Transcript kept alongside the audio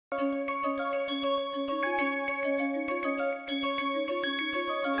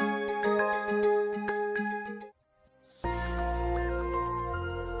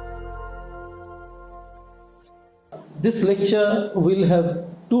This lecture will have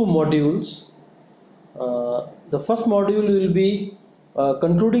two modules. The first module will be a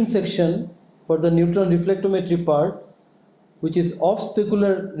concluding section for the neutron reflectometry part, which is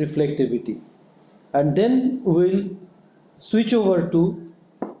off-specular reflectivity, and then we'll switch over to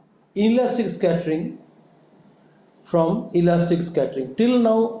inelastic scattering from elastic scattering. Till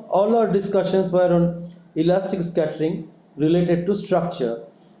now, all our discussions were on elastic scattering related to structure,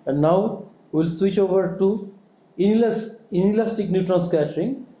 and now we'll switch over to inelastic neutron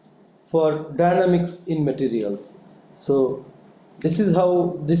scattering for dynamics in materials. So this is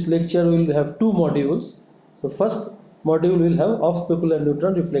how this lecture will have two modules. So first module will have off-specular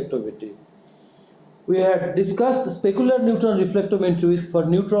neutron reflectometry. We had discussed specular neutron reflectometry for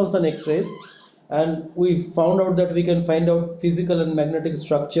neutrons and X-rays, and we found out that we can find out physical and magnetic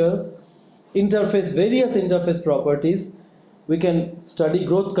structures, various interface properties. We can study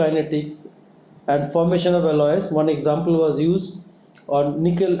growth kinetics and formation of alloys. One example was used on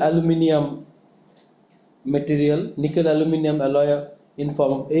nickel aluminium material, nickel aluminium alloy in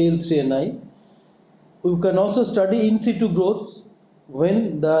form Al3Ni. We can also study in situ growth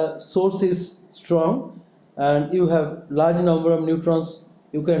when the source is strong and you have large number of neutrons.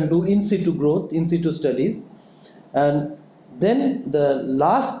 You can do in situ growth, in situ studies. And then the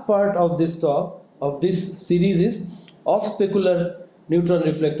last part of this talk, of this series, is off-specular neutron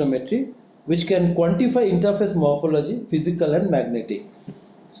reflectometry, which can quantify interface morphology, physical and magnetic.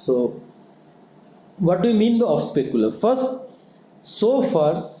 So what do we mean by off-specular? First, so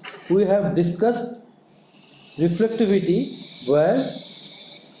far we have discussed reflectivity where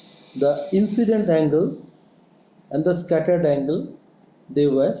the incident angle and the scattered angle, they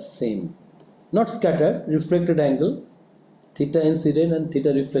were same. Not scattered, reflected angle, theta incident and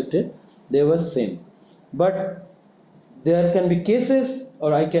theta reflected, they were same. But there can be cases,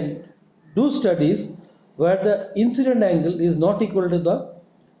 or I can do studies where the incident angle is not equal to the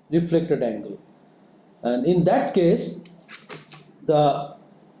reflected angle. And in that case, the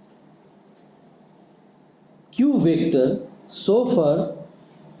Q vector, so far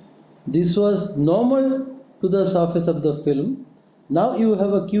this was normal to the surface of the film. Now you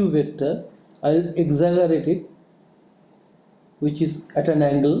have a Q vector, I'll exaggerate it, which is at an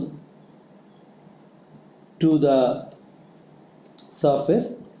angle to the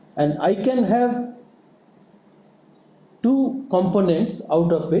surface, and I can have two components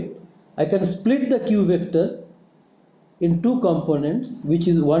out of it. I can split the Q vector in two components, which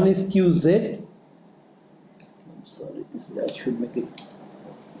is one is QZ. I'm sorry, I should make it.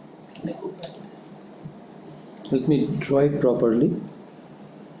 Let me draw it properly.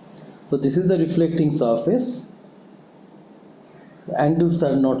 So this is the reflecting surface. The angles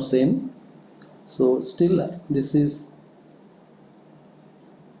are not same. So still this is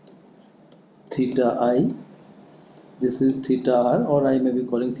theta I. This is theta R, or I may be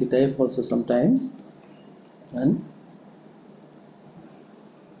calling theta F also sometimes. And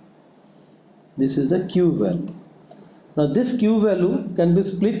this is the Q value. Now this Q value can be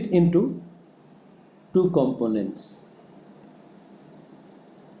split into two components.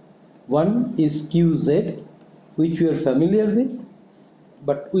 One is QZ, which we are familiar with,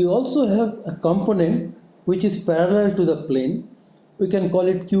 but we also have a component which is parallel to the plane. We can call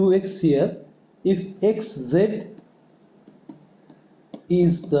it QX here. If XZ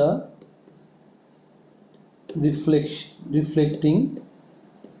is the reflecting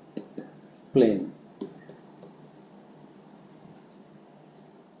plane.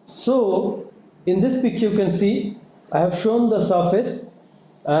 So in this picture you can see I have shown the surface,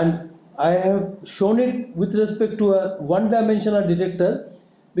 and I have shown it with respect to a one-dimensional detector,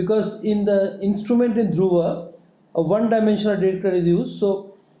 because in the instrument in Dhruva a one-dimensional detector is used.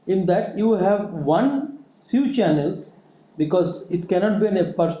 So in that you have few channels, because it cannot be a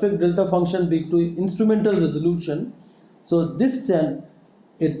perfect delta function between instrumental resolution. So this channel,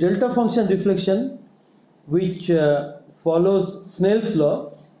 a delta function reflection which follows Snell's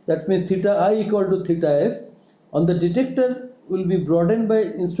law, that means theta I equal to theta F, on the detector will be broadened by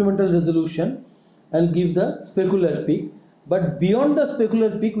instrumental resolution and give the specular peak. But beyond the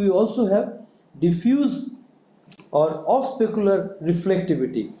specular peak we also have diffuse or off-specular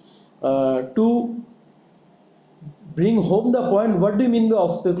reflectivity. To bring home the point, what do you mean by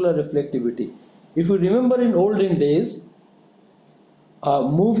off-specular reflectivity? If you remember, in olden days, a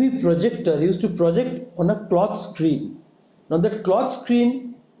movie projector used to project on a cloth screen. Now that cloth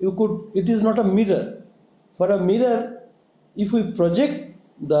screen, it is not a mirror. For a mirror, if we project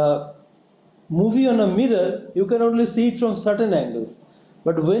the movie on a mirror, you can only see it from certain angles.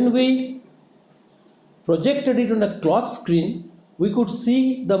 But when we projected it on a cloth screen, we could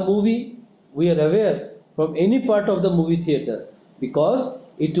see the movie, we are aware from any part of the movie theater, because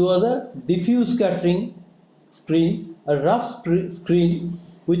it was a diffuse scattering screen, a rough screen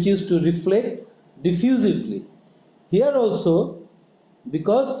which used to reflect diffusively. Here also,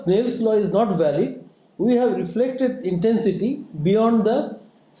 because Snell's law is not valid, we have reflected intensity beyond the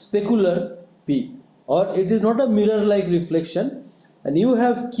specular peak, or it is not a mirror-like reflection, and you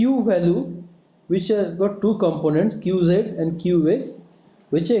have Q value which has got two components, Qz and Qx,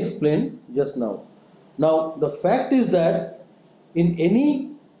 which I explained just now. Now the fact is that in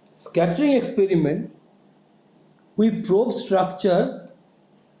any scattering experiment, we probe structure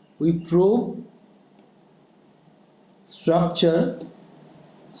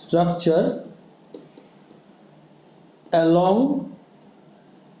along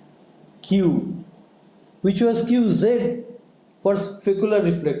Q, which was Qz for specular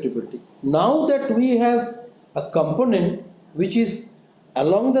reflectivity. Now that we have a component which is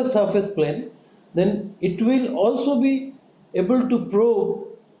along the surface plane, then it will also be able to probe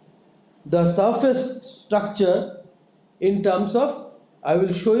the surface structure in terms of, I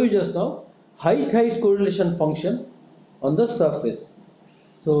will show you just now, height correlation function on the surface.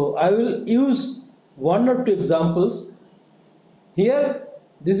 So I will use one or two examples. Here,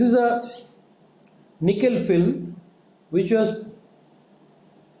 this is a nickel film which was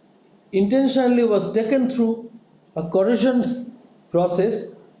intentionally taken through a corrosion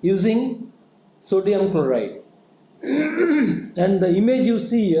process using sodium chloride. And the image you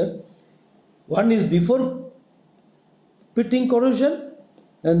see here, one is before pitting corrosion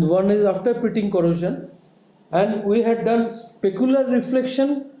and one is after pitting corrosion, and we had done specular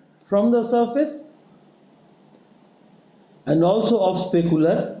reflection from the surface and also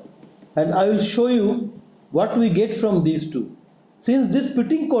off-specular, and I will show you what we get from these two. Since this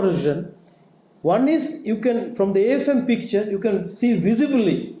pitting corrosion, one is, you can, from the AFM picture, you can see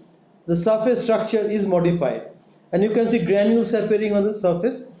visibly the surface structure is modified, and you can see granules appearing on the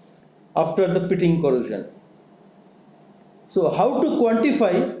surface after the pitting corrosion. So how to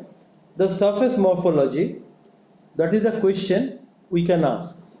quantify the surface morphology? That is the question we can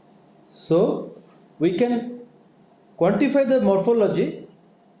ask. So we can quantify the morphology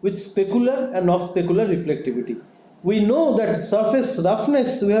with specular and off-specular reflectivity. We know that surface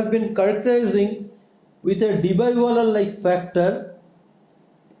roughness we have been characterizing with a Debye-Waller-like factor,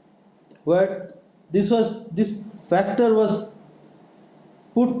 where this factor was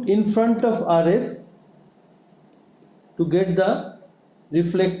put in front of RF to get the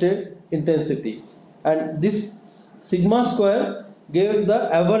reflected intensity, and this sigma square gave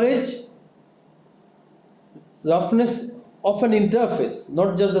the average roughness of an interface,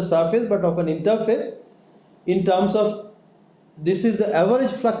 not just the surface but of an interface, in terms of, this is the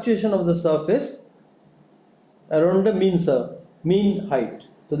average fluctuation of the surface around the mean height.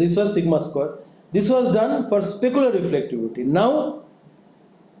 So this was sigma square. This was done for specular reflectivity. Now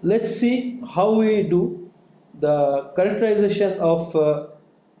let's see how we do the characterization of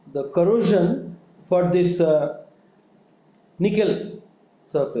the corrosion for this nickel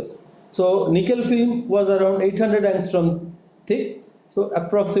surface. So nickel film was around 800 angstrom thick, so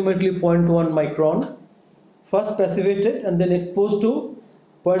approximately 0.1 micron, first passivated and then exposed to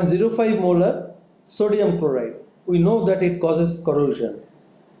 0.05 molar sodium chloride. We know that it causes corrosion.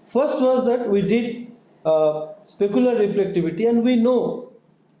 First was that we did specular reflectivity, and we know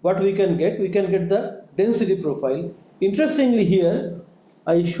what we can get. We can get the density profile. Interestingly, here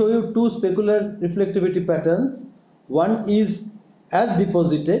I show you two specular reflectivity patterns. One is as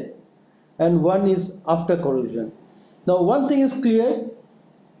deposited and one is after corrosion. Now one thing is clear,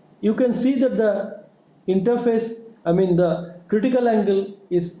 you can see that the interface, the critical angle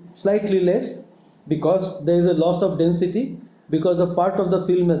is slightly less because there is a loss of density, because a part of the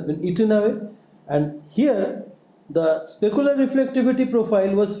film has been eaten away, and here the specular reflectivity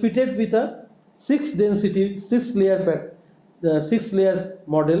profile was fitted with a 6 layer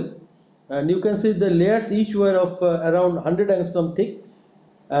model, and you can see the layers each were of around 100 angstrom thick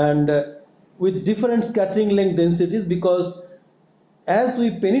and with different scattering length densities, because as we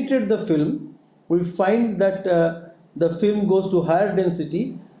penetrate the film we find that the film goes to higher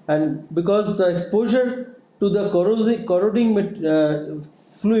density, and because the exposure to the corroding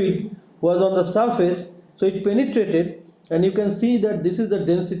fluid was on the surface, so it penetrated, and you can see that this is the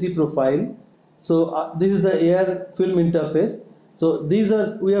density profile. So this is the air film interface. So these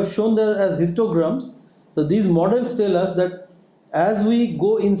are, we have shown them as histograms. So these models tell us that as we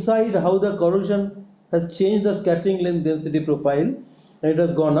go inside, how the corrosion has changed the scattering length density profile, and it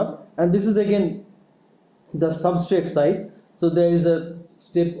has gone up. And this is again the substrate side, so there is a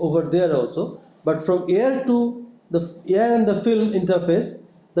step over there also, but from air to the air and the film interface,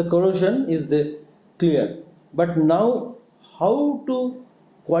 the corrosion is clear. But now how to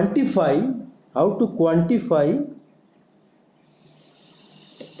quantify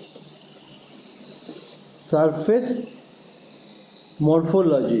surface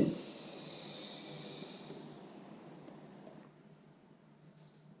morphology.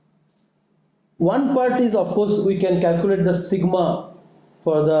 One part is, of course, we can calculate the sigma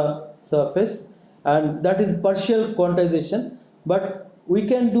for the surface, and that is partial quantization, but we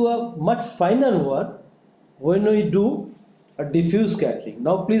can do a much finer work when we do a diffuse scattering.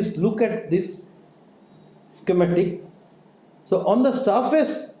 Now please look at this schematic. So on the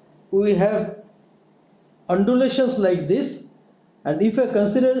surface we have undulations like this, and if I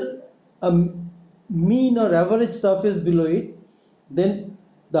consider a mean or average surface below it, then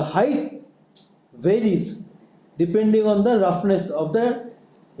the height varies depending on the roughness of the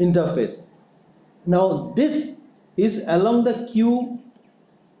interface. Now this is along the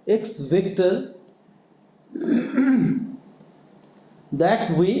qx vector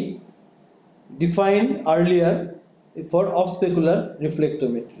that we defined earlier for off-specular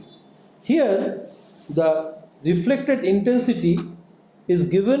reflectometry. Here the reflected intensity is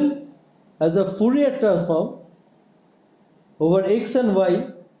given as a Fourier transform over x and y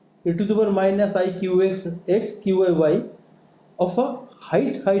e to the power minus I qx x qy y of a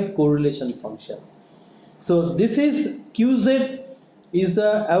height correlation function. So this is qz is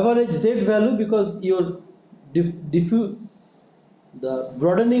the average z value, because your the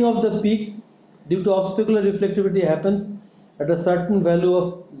broadening of the peak due to off-specular reflectivity happens at a certain value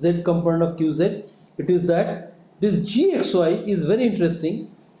of z component of qz. It is that this gxy is very interesting.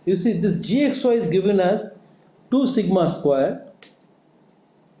 You see, this gxy is given as 2 sigma square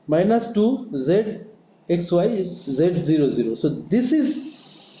minus 2 z xy z00. So this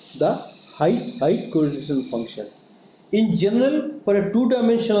is the height correlation function. In general, for a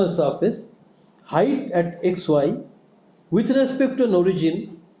two-dimensional surface, height at xy with respect to an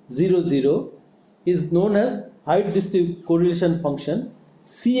origin 0 is known as height correlation function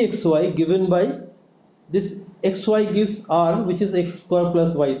cxy, given by this xy gives r, which is x square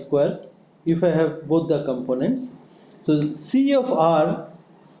plus y square if I have both the components. So c of r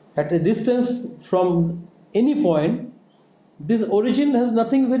at a distance from any point, this origin has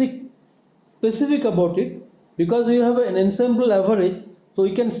nothing very specific about it, because you have an ensemble average, so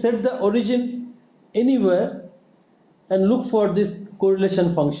you can set the origin anywhere and look for this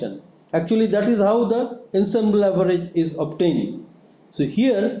correlation function. Actually, that is how the ensemble average is obtained. So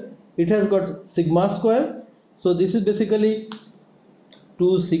here it has got sigma square, so this is basically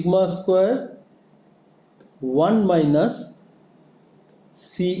 2 sigma square 1 minus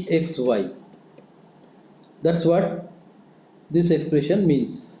cxy. That's what this expression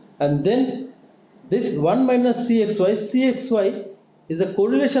means. And then this 1 minus cxy is a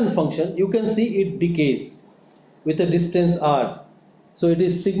correlation function. You can see it decays with a distance r. So it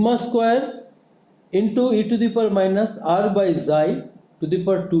is sigma square into e to the power minus r by xi to the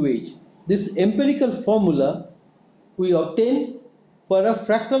power 2h. This empirical formula we obtain for a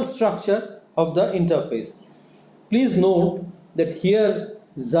fractal structure of the interface. Please note that here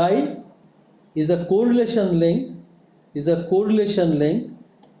xi is a correlation length,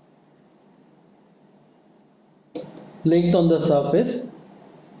 on the surface,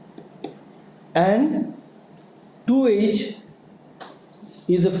 and 2h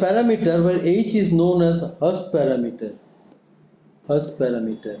is a parameter where h is known as Hurst parameter,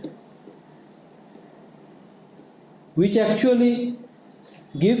 which actually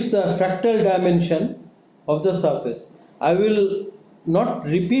gives the fractal dimension of the surface. I will not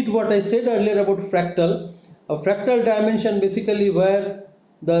repeat what I said earlier about fractal. A fractal dimension basically where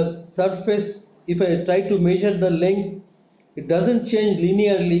the surface, if I try to measure the length, it doesn't change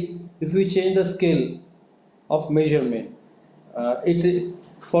linearly if we change the scale of measurement. It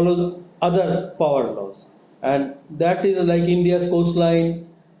follows other power laws, and that is like India's coastline,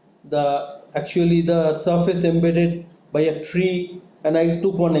 actually the surface embedded by a tree, and I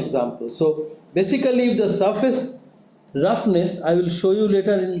took one example. So basically, if the surface roughness, I will show you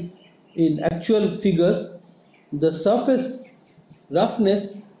later in actual figures, the surface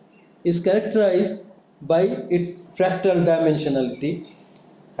roughness is characterized by its fractal dimensionality,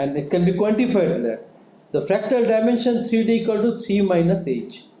 and it can be quantified there. The fractal dimension 3D equal to 3 minus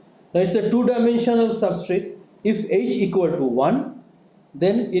h. Now it's a two-dimensional substrate. If h equal to 1,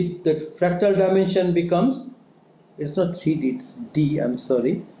 then that fractal dimension becomes, it's not 3D, it's d, I'm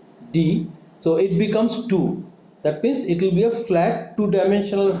sorry, d. So it becomes 2. That means it will be a flat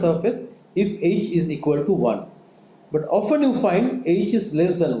two-dimensional surface if h is equal to 1. But often you find h is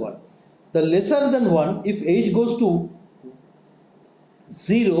less than 1. The lesser than 1, if h goes to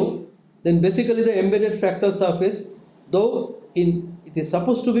 0, then basically the embedded fractal surface, though it is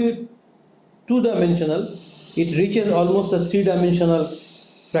supposed to be two-dimensional, it reaches almost a three-dimensional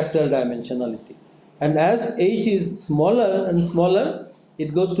fractal dimensionality. And as h is smaller and smaller,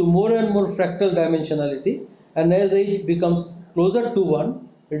 it goes to more and more fractal dimensionality, and as h becomes closer to 1,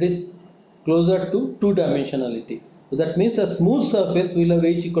 it is closer to two-dimensionality. So that means a smooth surface will have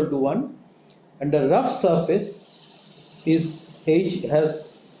h equal to 1, and a rough surface is h has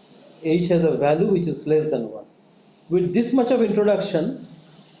a value which is less than 1. With this much of introduction,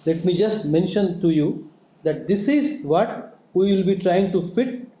 let me just mention to you that this is what we will be trying to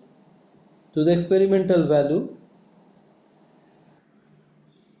fit to the experimental value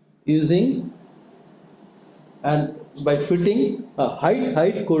using and by fitting a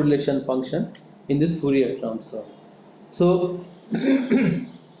height correlation function in this Fourier transform. So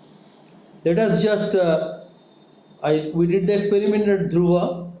let us just we did the experiment at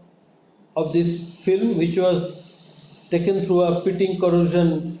Dhruva of this film, which was taken through a pitting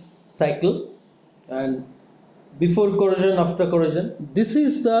corrosion cycle, and before corrosion, after corrosion. This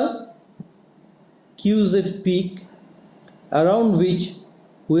is the QZ peak around which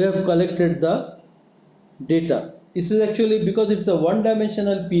we have collected the data. This is actually, because it's a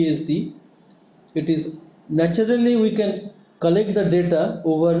one-dimensional PSD, it is naturally we can collect the data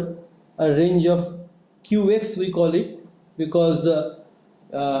over a range of QX, we call it, because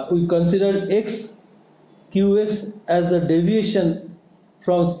we consider QX as the deviation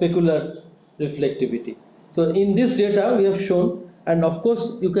from specular reflectivity. So in this data we have shown, and of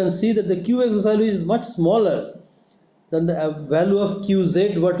course you can see that the QX value is much smaller than the value of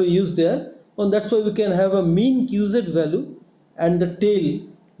QZ what we use there, and that's why we can have a mean QZ value and the tail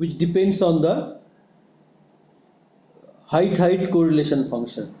which depends on the height correlation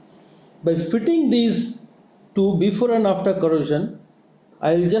function. By fitting these two before and after corrosion,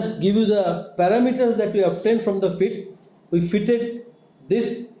 I will just give you the parameters that we obtained from the fits. We fitted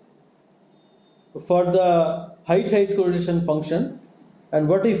this for the height correlation function, and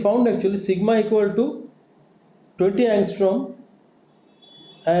what we found actually sigma equal to 20 angstrom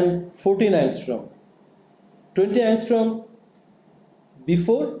and 14 angstrom. 20 angstrom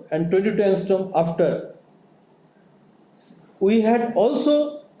before and 22 angstrom after. We had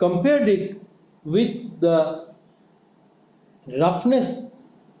also compared it with the roughness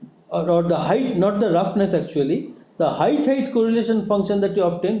or the height, not the roughness actually, the height correlation function that you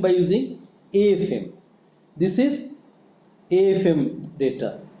obtained by using AFM. This is AFM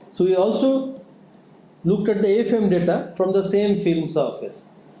data. So we also looked at the AFM data from the same film surface,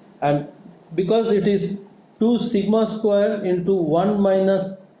 and because it is 2 sigma square into 1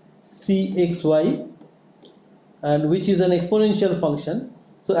 minus Cxy, and which is an exponential function,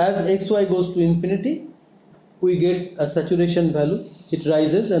 so as xy goes to infinity, we get a saturation value. It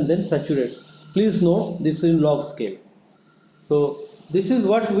rises and then saturates. Please note this is in log scale. So this is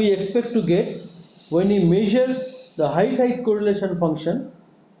what we expect to get when we measure the height correlation function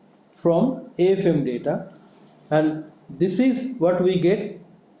from AFM data, and this is what we get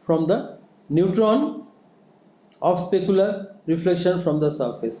from the neutron off-specular reflection from the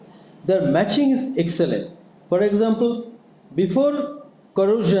surface. Their matching is excellent. For example, before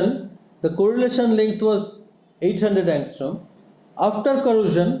corrosion, the correlation length was 800 angstrom. After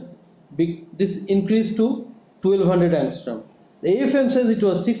corrosion, this increased to 1200 angstrom. The AFM says it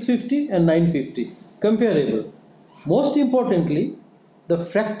was 650 and 950, comparable. Most importantly, the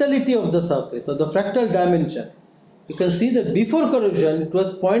fractality of the surface, or the fractal dimension. You can see that before corrosion it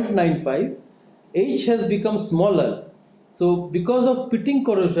was 0.95, H has become smaller. So because of pitting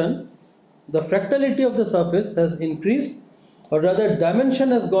corrosion, the fractality of the surface has increased, or rather dimension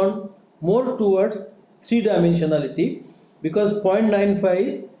has gone more towards three-dimensionality, because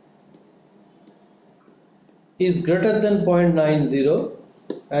 0.95 is greater than 0.90,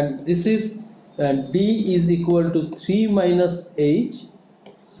 and this is, and D is equal to 3 minus H.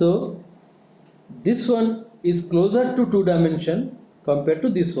 So this one is closer to two dimension compared to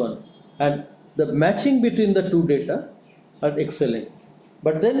this one, and the matching between the two data are excellent.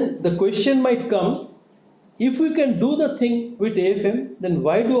 But then the question might come, if we can do the thing with AFM, then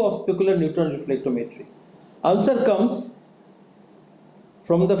why do off-specular neutron reflectometry? Answer comes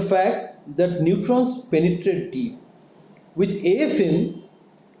from the fact that neutrons penetrate deep. With AFM,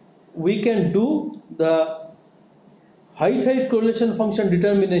 we can do the height correlation function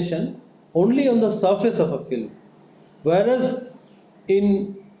determination only on the surface of a film, whereas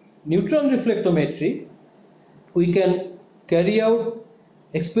in neutron reflectometry, we can carry out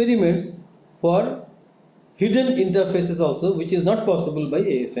experiments for hidden interfaces also, which is not possible by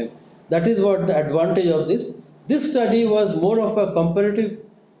AFM. That is what the advantage of this. This study was more of a comparative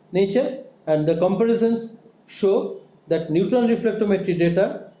nature, and the comparisons show that neutron reflectometry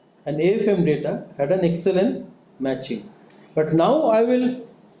data and AFM data had an excellent matching. But now I will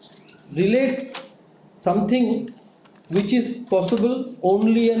relate something which is possible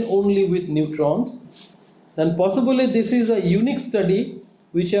only and only with neutrons, and possibly this is a unique study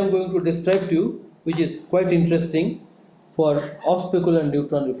which I am going to describe to you, which is quite interesting for off-specular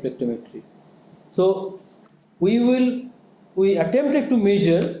neutron reflectometry. So we attempted to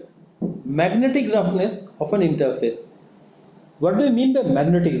measure magnetic roughness of an interface. What do I mean by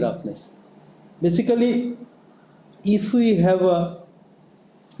magnetic roughness? Basically, if we have a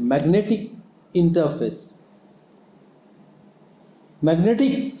magnetic interface,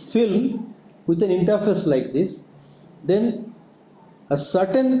 magnetic film with an interface like this, then a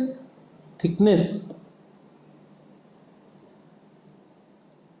certain thickness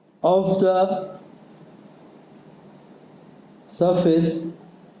of the surface,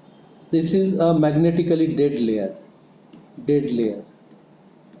 this is a magnetically dead layer.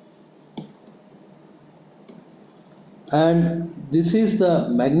 And this is the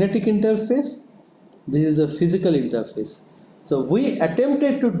magnetic interface, this is the physical interface. So we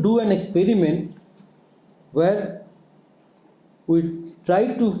attempted to do an experiment where we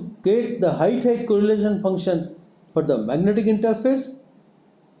tried to get the height-height correlation function for the magnetic interface,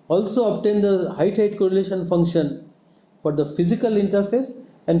 also obtain the height-height correlation function for the physical interface,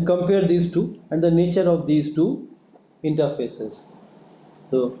 and compare these two and the nature of these two interfaces.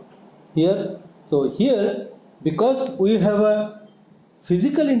 So here because we have a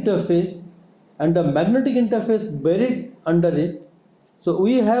physical interface and a magnetic interface buried under it, so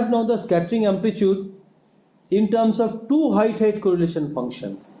we have now the scattering amplitude in terms of two height-height correlation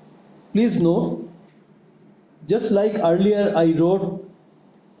functions. Please note, just like earlier I wrote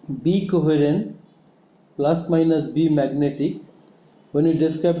B coherent plus minus B magnetic when we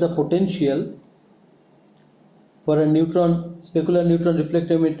describe the potential for a specular neutron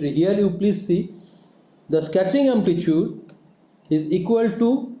reflectometry. Here you please see the scattering amplitude is equal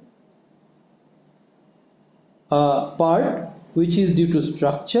to a part which is due to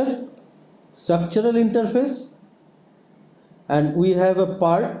structural interface, and we have a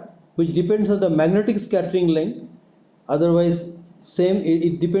part which depends on the magnetic scattering length, otherwise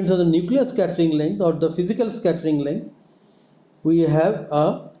it depends on the nuclear scattering length or the physical scattering length. We have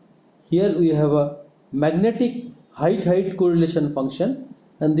a magnetic height-height correlation function,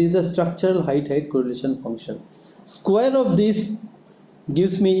 and this is a structural height-height correlation function. Square of this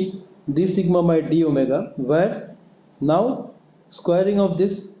gives me d sigma by d omega, where now squaring of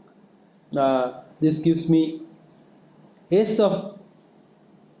this this gives me s of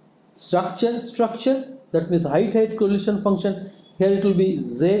structure, that means height-height correlation function. Here it will be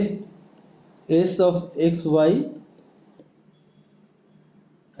z s of xy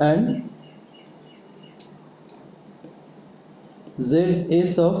and z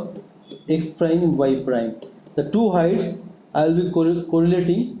s of x prime y prime. The two heights I will be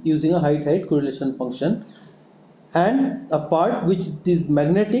correlating using a height-height correlation function, and a part which is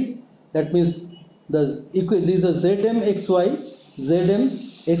magnetic, that means this is a zm xy,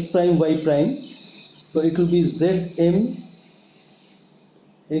 zm x prime y prime. So it will be zm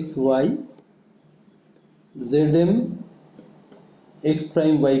xy, zm x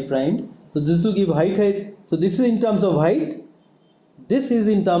prime y prime. So this will give height. So this is in terms of height, this is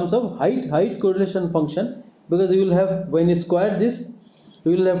in terms of height correlation function, because you will have, when you square this,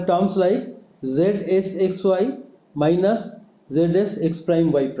 you will have terms like zsxy minus zs x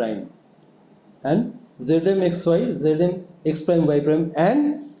prime y prime and zm xy, zm x prime y prime,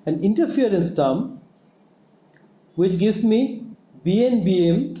 and an interference term which gives me bn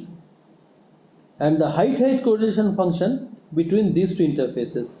bm and the height correlation function between these two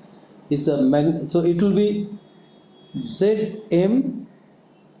interfaces is a so it will be zm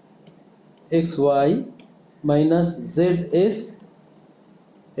xy minus zs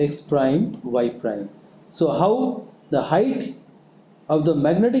x prime y prime. So how the height of the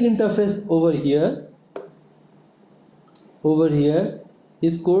magnetic interface over here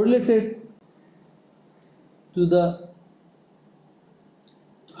is correlated to the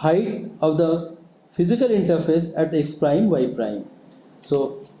height of the physical interface at x prime y prime.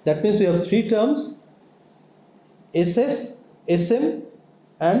 So that means we have three terms, ss, sm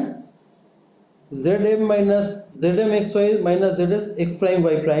and zm minus zm xy minus zs x prime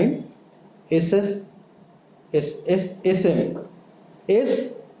y prime, ss, sm.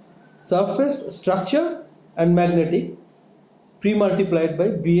 S surface, structure and magnetic pre-multiplied by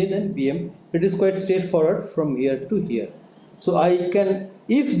bn and bm. It is quite straightforward from here to here. So I can,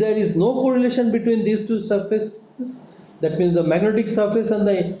 if there is no correlation between these two surfaces, that means the magnetic surface and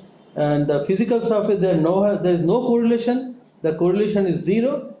the physical surface, there is no correlation, the correlation is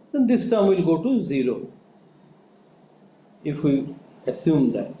 0, then this term will go to 0 if we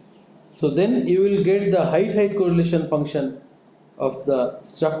assume that. So then you will get the height correlation function of the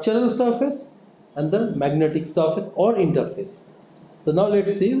structural surface and the magnetic surface or interface. So now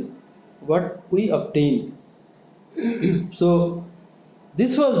let's see what we obtained. So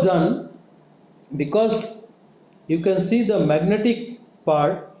this was done because you can see the magnetic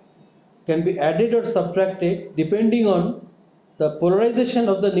part can be added or subtracted depending on the polarization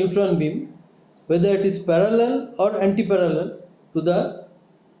of the neutron beam, whether it is parallel or anti-parallel to the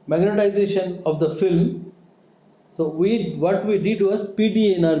magnetization of the film. So what we did was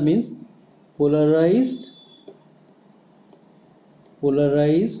PDNR, means polarized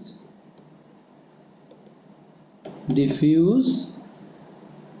diffuse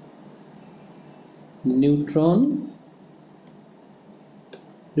neutron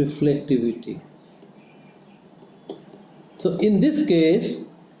reflectivity. So in this case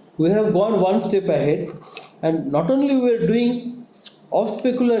we have gone one step ahead, and not only we are doing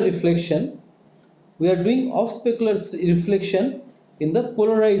off-specular reflection, we are doing off-specular reflection in the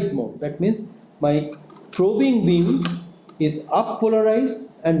polarized mode. That means my probing beam is up polarized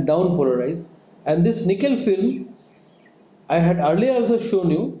and down polarized, and this nickel film I had earlier also shown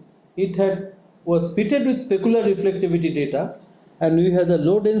you, it was fitted with specular reflectivity data, and we had a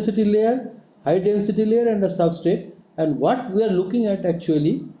low density layer, high density layer and a substrate. And what we are looking at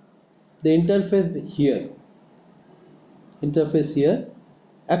actually, the interface here.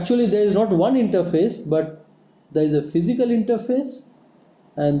 Actually there is not one interface, but there is a physical interface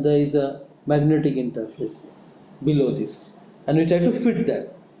and there is a magnetic interface below this, and we try to fit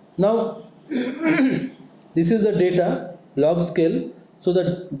that. Now this is the data log scale, so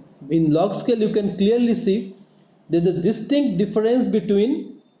that in log scale you can clearly see there is a distinct difference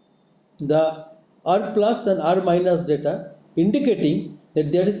between the R plus and R minus data, indicating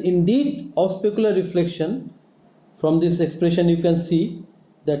that there is indeed off-specular reflection. From this expression you can see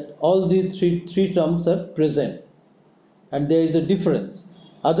that all these three terms are present and there is a difference.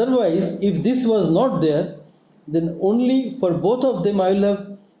 Otherwise, if this was not there, then only for both of them I will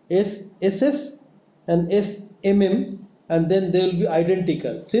have SS and SMM, and then they will be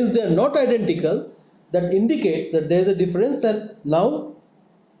identical. Since they are not identical, that indicates that there is a difference, and now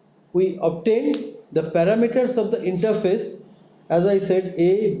we obtained the parameters of the interface, as I said,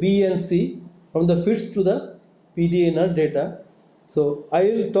 A, B and C, from the fits to the PDNR data. So I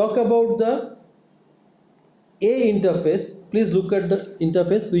will talk about the A interface. Please look at the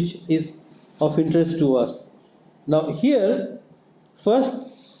interface which is of interest to us. Now here, first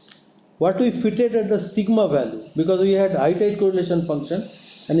what we fitted at the sigma value, because we had height correlation function,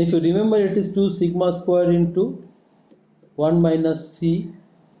 and if you remember it is 2 sigma square into 1 minus C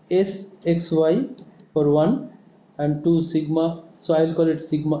S xy for 1 and 2 sigma, so I will call it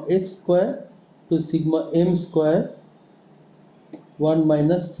sigma h square to sigma m square 1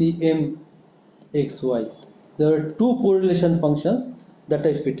 minus Cm xy. There are 2 correlation functions that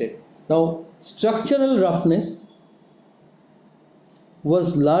I fitted. Now structural roughness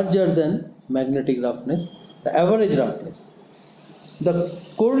was larger than magnetic roughness, the average roughness. The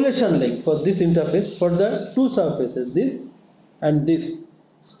correlation length for this interface, for the two surfaces, this and this,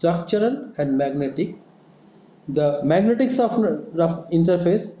 structural and magnetic, the magnetic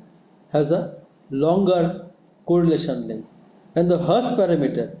interface has a longer correlation length. And the Hurst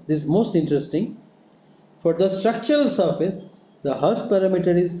parameter, this is most interesting. For the structural surface, the Hurst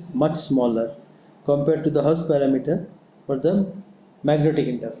parameter is much smaller compared to the Hurst parameter for the magnetic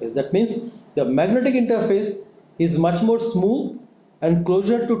interface. That means the magnetic interface is much more smooth and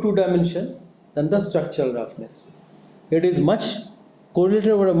closer to 2 dimension than the structural roughness. It is much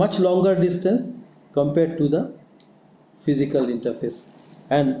correlated over a much longer distance compared to the physical interface,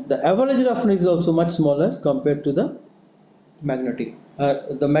 and the average roughness is also much smaller compared to the magnetic.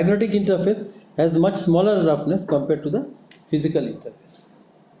 The magnetic interface has much smaller roughness compared to the physical interface.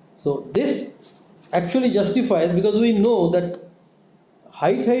 So this actually justifies, because we know that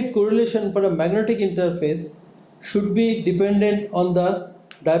height correlation for a magnetic interface should be dependent on the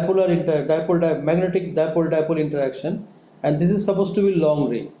magnetic dipole interaction, and this is supposed to be long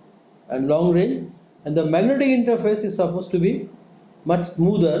range, and the magnetic interface is supposed to be much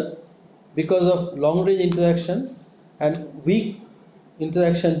smoother because of long range interaction and weak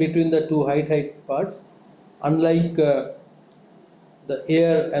interaction between the two height parts, unlike the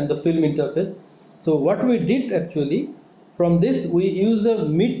air and the film interface. So what we did actually, from this we use a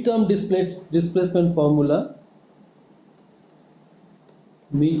midterm displacement formula,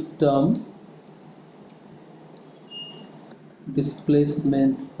 midterm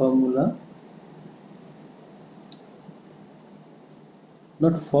displacement formula,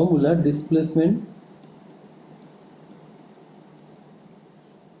 not formula, displacement,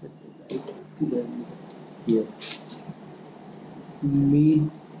 here, mid-term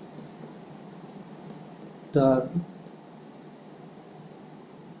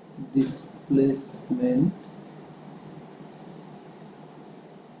displacement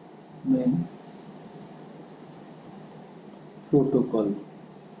protocol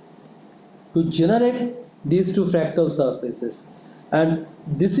to generate these two fractal surfaces. And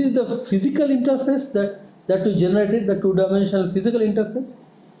this is the physical interface that we generated, the two-dimensional physical interface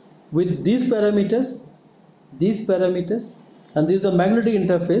with these parameters, and this is the magnetic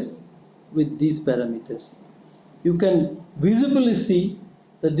interface with these parameters. You can visibly see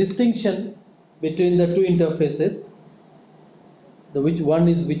the distinction between the two interfaces,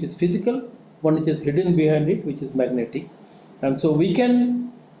 which is physical, one which is hidden behind it, which is magnetic. And so we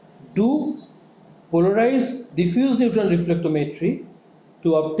can do polarized diffuse neutron reflectometry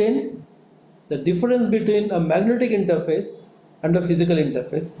to obtain the difference between a magnetic interface and a physical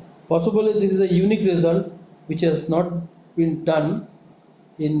interface. Possibly this is a unique result which has not been done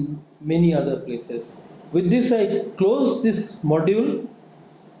in many other places. With this I close this module,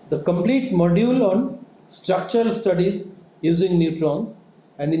 the complete module on structural studies using neutrons,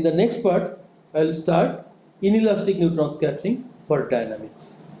 and in the next part I will start inelastic neutron scattering for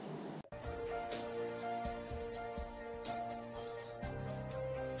dynamics.